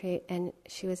metta retreat, and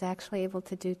she was actually able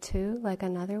to do two, like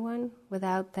another one,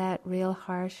 without that real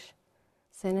harsh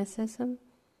cynicism.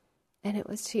 And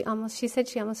she said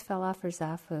she almost fell off her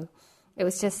zafu. It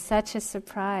was just such a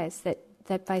surprise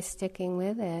that by sticking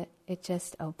with it, it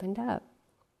just opened up.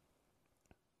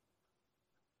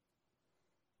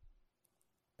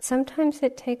 Sometimes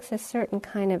it takes a certain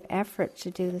kind of effort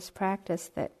to do this practice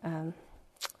that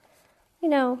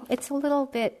it's a little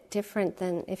bit different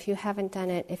than if you haven't done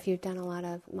it, if you've done a lot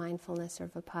of mindfulness or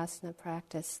vipassana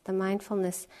practice. The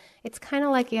mindfulness, it's kind of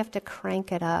like you have to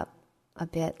crank it up a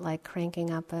bit, like cranking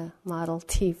up a Model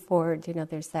T Ford,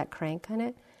 there's that crank on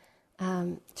it.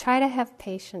 Try to have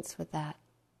patience with that.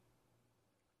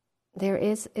 There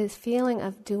is a feeling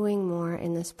of doing more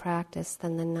in this practice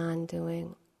than the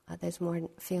non-doing There's more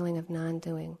feeling of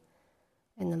non-doing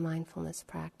in the mindfulness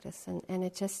practice. And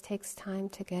it just takes time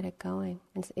to get it going.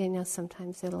 And,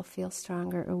 sometimes it'll feel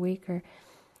stronger or weaker.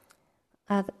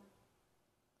 I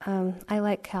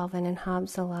like Calvin and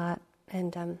Hobbes a lot,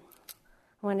 and I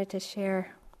wanted to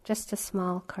share just a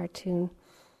small cartoon.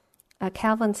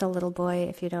 Calvin's a little boy,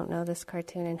 if you don't know this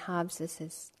cartoon, and Hobbes is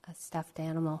his stuffed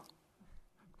animal,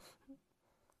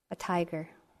 a tiger.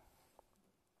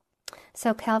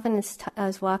 So Calvin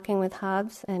is walking with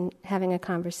Hobbes and having a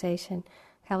conversation.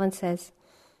 Calvin says,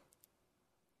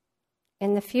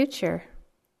 "In the future,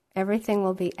 everything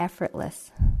will be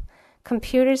effortless.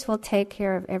 Computers will take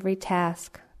care of every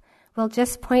task. We'll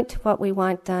just point to what we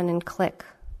want done and click.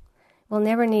 We'll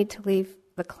never need to leave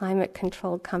the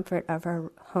climate-controlled comfort of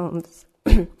our homes.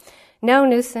 No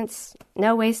nuisance,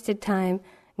 no wasted time,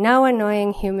 no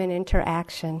annoying human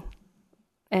interaction."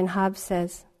 And Hobbes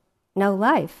says, "No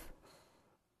life."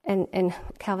 And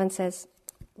Calvin says,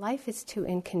 "Life is too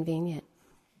inconvenient."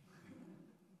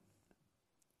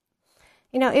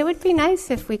 It would be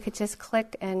nice if we could just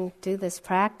click and do this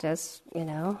practice,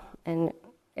 and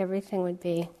everything would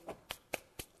be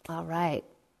all right.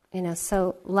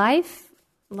 So life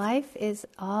is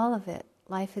all of it.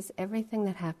 Life is everything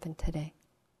that happened today.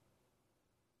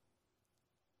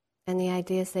 And the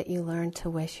idea is that you learn to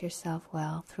wish yourself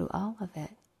well through all of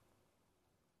it.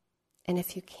 And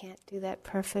if you can't do that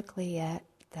perfectly yet,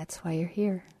 that's why you're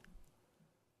here.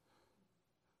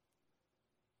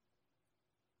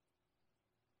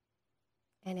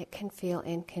 And it can feel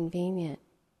inconvenient.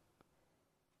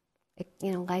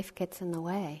 Life gets in the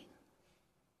way.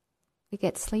 We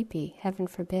get sleepy, heaven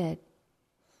forbid.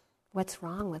 What's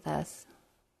wrong with us?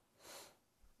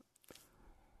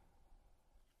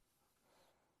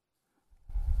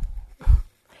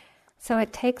 So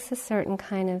it takes a certain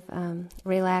kind of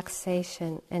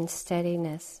relaxation and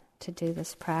steadiness to do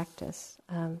this practice.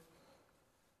 And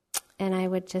I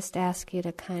would just ask you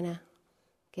to kind of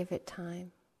give it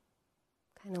time.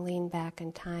 Kind of lean back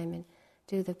in time and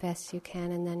do the best you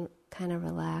can, and then kind of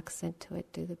relax into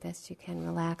it. Do the best you can,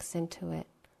 relax into it.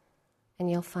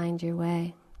 And you'll find your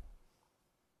way.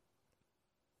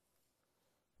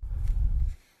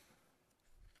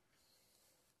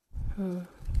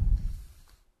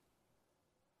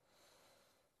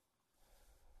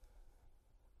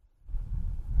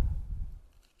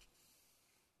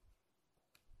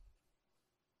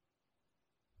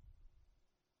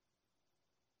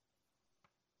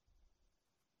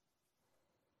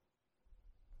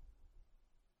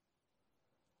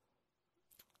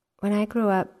 When I grew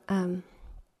up, in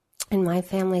my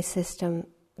family system,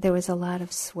 there was a lot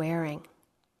of swearing.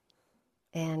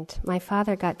 And my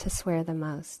father got to swear the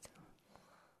most.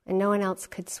 And no one else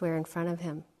could swear in front of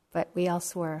him, but we all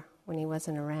swore when he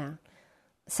wasn't around.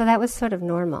 So that was sort of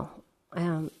normal.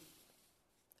 And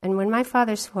when my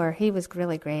father swore, he was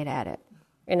really great at it,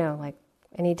 and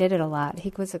he did it a lot.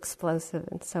 He was explosive,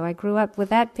 and so I grew up with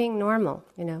that being normal,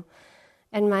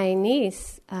 And my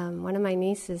niece, one of my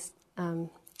nieces,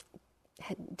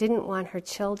 didn't want her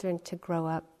children to grow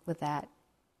up with that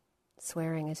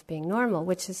swearing as being normal,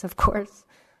 which is, of course,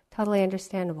 totally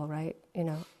understandable, right?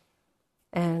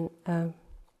 And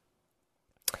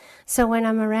so when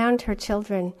I'm around her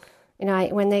children,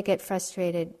 when they get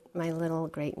frustrated, my little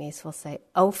great niece will say,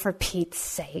 "Oh, for Pete's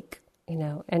sake,"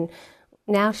 and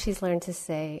now she's learned to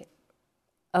say,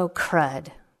 "Oh, crud,"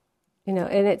 and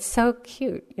it's so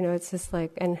cute, it's just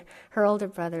like, and her older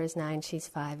brother is 9, she's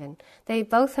 5, and they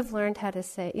both have learned how to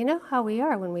say, how we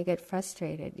are when we get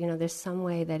frustrated, there's some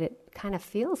way that it kind of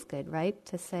feels good, right,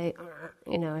 to say,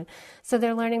 and so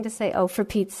they're learning to say, "Oh, for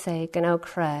Pete's sake," and "Oh,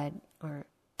 crud," or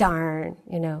 "darn,"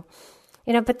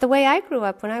 but the way I grew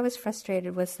up when I was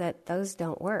frustrated was that those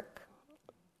don't work.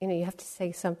 You have to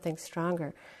say something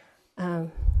stronger.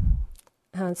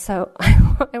 So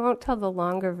I won't tell the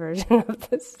longer version of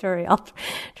the story. I'll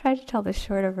try to tell the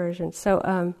shorter version.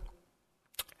 So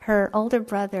her older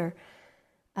brother,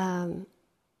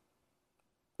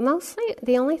 mostly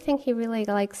the only thing he really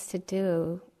likes to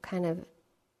do, kind of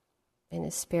in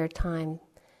his spare time,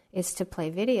 is to play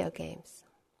video games.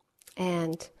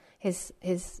 And his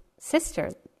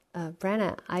sister,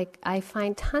 Brenna, I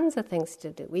find tons of things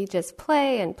to do. We just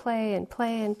play and play and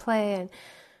play and play, and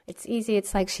it's easy.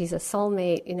 It's like she's a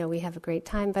soulmate. We have a great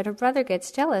time. But her brother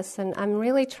gets jealous, and I'm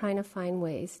really trying to find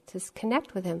ways to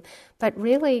connect with him. But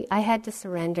really, I had to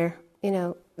surrender,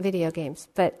 video games.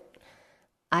 But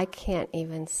I can't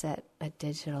even set a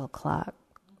digital clock.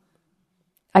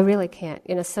 I really can't.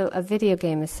 So a video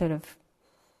game is sort of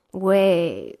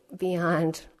way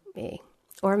beyond me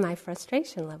or my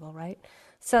frustration level, right?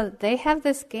 So they have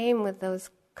this game with those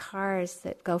cars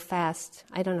that go fast.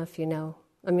 I don't know if you know.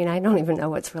 I mean, I don't even know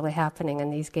what's really happening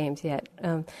in these games yet.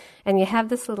 And you have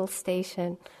this little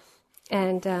station.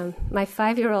 And my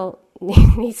 5-year-old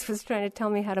niece was trying to tell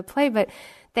me how to play, but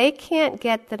they can't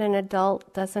get that an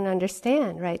adult doesn't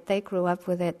understand, right? They grew up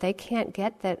with it. They can't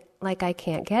get that, like I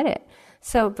can't get it.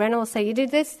 So Brenna will say, you do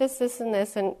this, this, this, and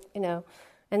this, and,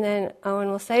 and then Owen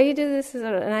will say, you do this, and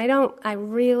I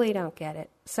really don't get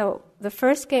it. So the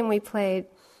first game we played,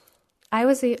 I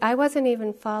wasn't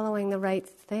even following the right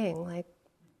thing. Like,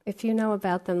 if you know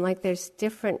about them, like there's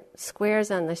different squares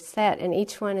on the set, and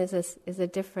each one is a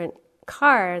different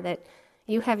car that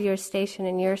you have your station,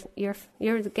 and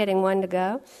you're getting one to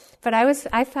go. But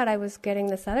I thought I was getting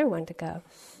this other one to go.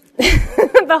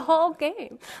 The whole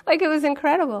game. Like, it was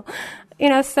incredible.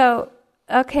 So,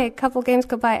 okay, a couple games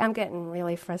go by, I'm getting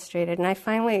really frustrated, and I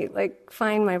finally,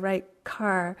 find my right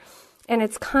car, and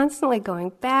it's constantly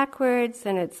going backwards,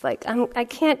 and it's like, I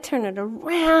can't turn it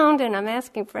around, and I'm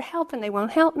asking for help, and they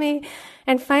won't help me,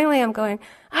 and finally I'm going,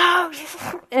 oh,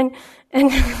 and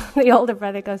the older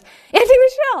brother goes, Auntie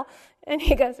Michele, and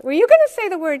he goes, were you going to say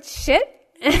the word shit?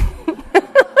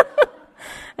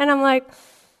 And I'm like,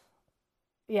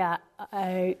 yeah,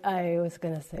 I was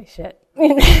going to say shit.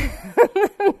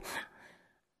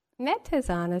 Meta's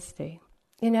honesty,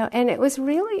 and it was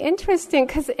really interesting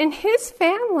because in his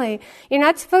family, you're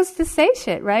not supposed to say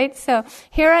shit, right? So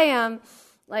here I am,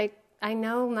 I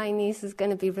know my niece is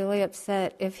going to be really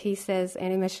upset if he says,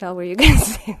 Auntie Michele, were you going to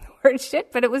say the word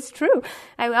shit? But it was true.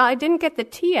 I didn't get the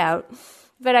T out,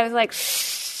 but I was like,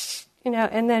 shh,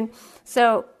 and then,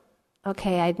 so,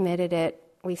 okay, I admitted it.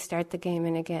 We start the game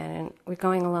in again, and we're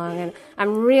going along, and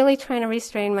I'm really trying to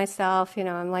restrain myself,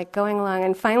 I'm going along,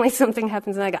 and finally something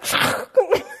happens, and I go,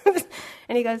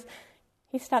 and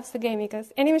he stops the game, he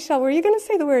goes, Auntie Michele, were you going to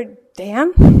say the word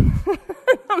damn?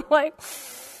 I'm like,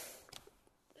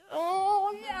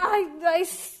 oh,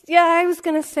 yeah, I was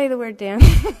going to say the word damn.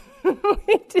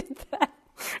 We did that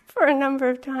for a number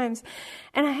of times,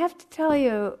 and I have to tell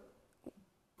you,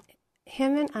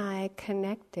 him and I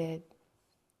connected.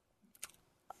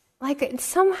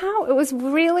 Somehow it was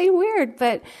really weird,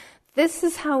 but this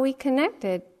is how we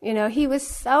connected. He was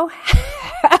so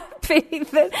happy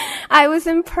that I was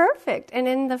imperfect.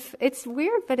 And it's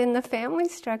weird, but in the family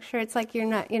structure, it's like you're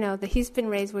not, he's been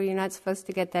raised where you're not supposed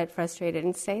to get that frustrated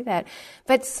and say that.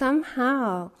 But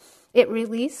somehow it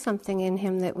released something in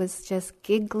him that was just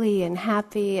giggly and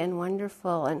happy and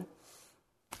wonderful. And,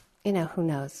 who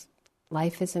knows?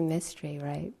 Life is a mystery,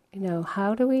 right?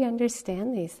 How do we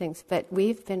understand these things? But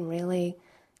we've been really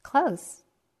close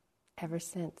ever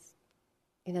since.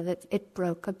 That it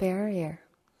broke a barrier.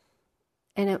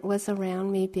 And it was around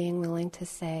me being willing to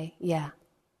say, yeah,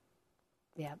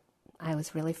 I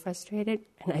was really frustrated,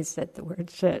 and I said the word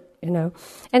shit, And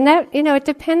that, it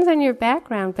depends on your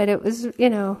background, but it was,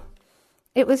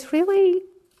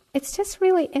 it's just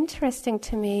really interesting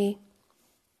to me.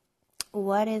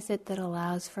 What is it that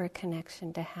allows for a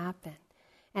connection to happen?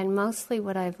 And mostly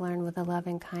what I've learned with the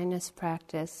loving-kindness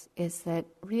practice is that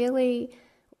really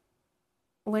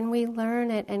when we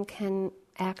learn it and can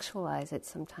actualize it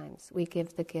sometimes, we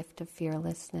give the gift of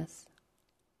fearlessness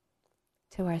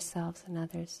to ourselves and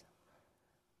others.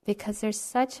 Because there's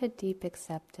such a deep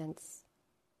acceptance,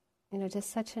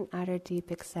 just such an utter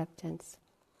deep acceptance.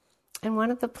 And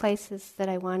one of the places that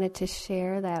I wanted to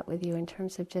share that with you in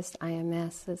terms of just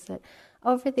IMS is that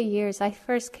over the years, I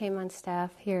first came on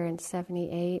staff here in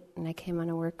 1978, and I came on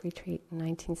a work retreat in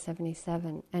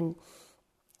 1977. And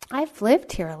I've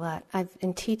lived here a lot.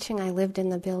 In teaching, I lived in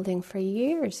the building for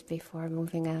years before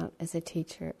moving out as a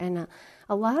teacher. And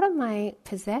a lot of my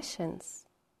possessions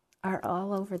are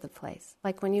all over the place.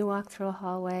 Like when you walk through a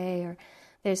hallway, or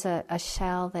there's a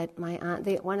shell that my aunt,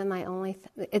 the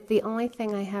only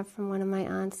thing I have from one of my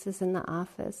aunts is in the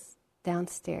office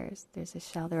downstairs. There's a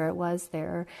shell there. It was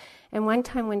there. And one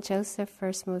time when Joseph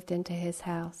first moved into his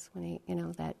house, when he,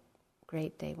 that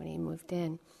great day when he moved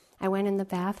in, I went in the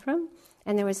bathroom,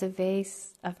 and there was a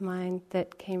vase of mine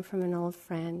that came from an old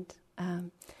friend.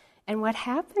 And what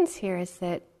happens here is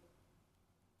that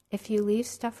if you leave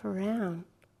stuff around,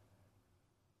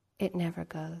 it never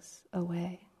goes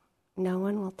away. No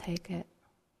one will take it.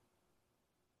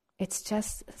 It's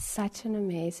just such an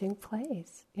amazing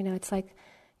place. It's like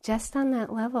just on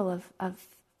that level of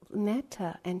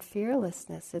metta and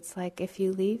fearlessness. It's like if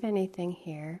you leave anything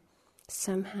here,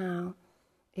 somehow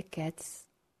it gets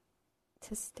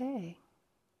to stay.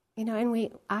 And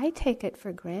I take it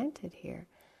for granted here,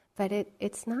 but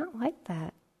it's not like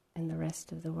that in the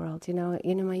rest of the world.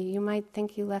 You might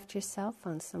think you left your cell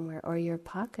phone somewhere or your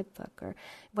pocketbook or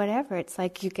whatever. It's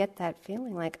like you get that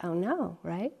feeling like, oh no,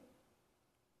 right?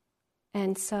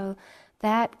 And so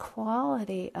that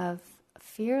quality of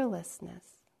fearlessness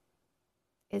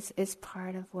is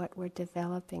part of what we're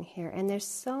developing here. And there's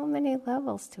so many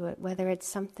levels to it, whether it's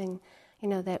something,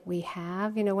 that we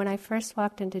have. When I first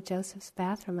walked into Joseph's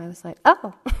bathroom, I was like,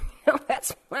 oh,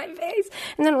 that's my face.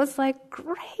 And then it was like,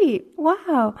 great,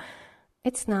 wow,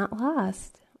 it's not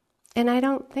lost. And I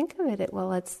don't think of it,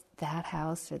 well, it's that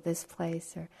house or this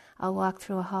place, or I'll walk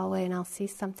through a hallway and I'll see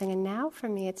something. And now for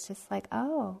me, it's just like,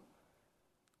 oh,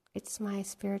 it's my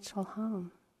spiritual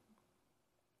home.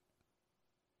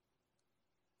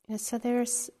 So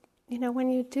there's, when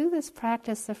you do this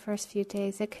practice the first few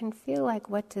days, it can feel like,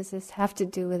 what does this have to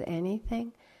do with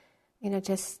anything?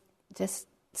 Just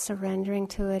surrendering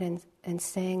to it and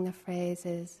saying the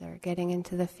phrases, or getting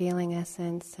into the feeling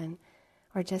essence,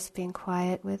 or just being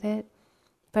quiet with it.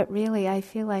 But really, I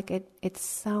feel like it's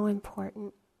so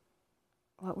important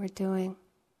what we're doing,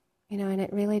 and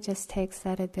it really just takes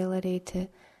that ability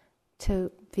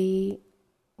to be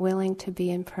willing to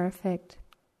be imperfect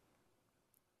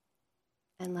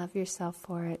and love yourself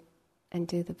for it and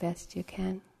do the best you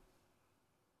can.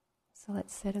 So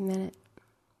let's sit a minute.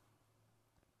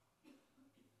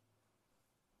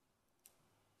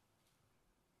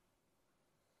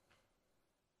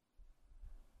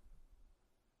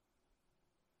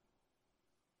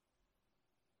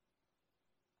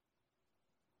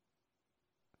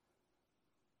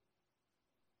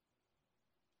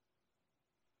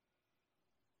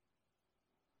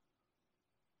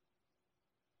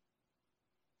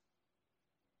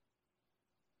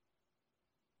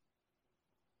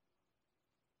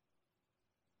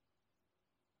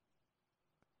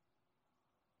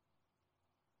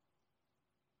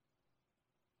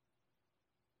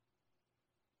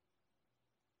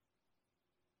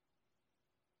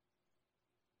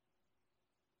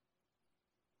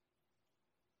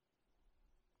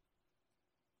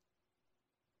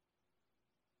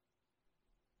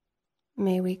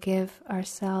 May we give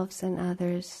ourselves and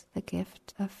others the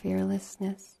gift of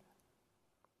fearlessness.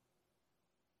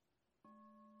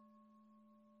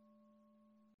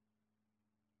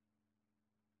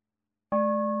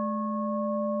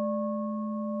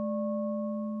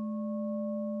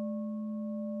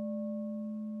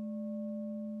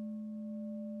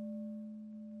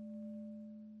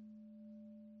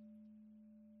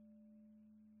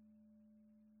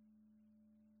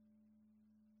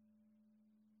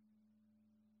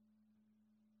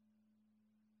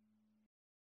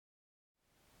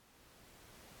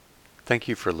 Thank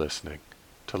you for listening.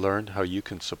 To learn how you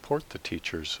can support the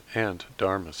teachers and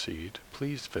Dharma Seed,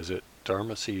 please visit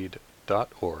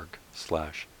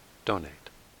dharmaseed.org/donate.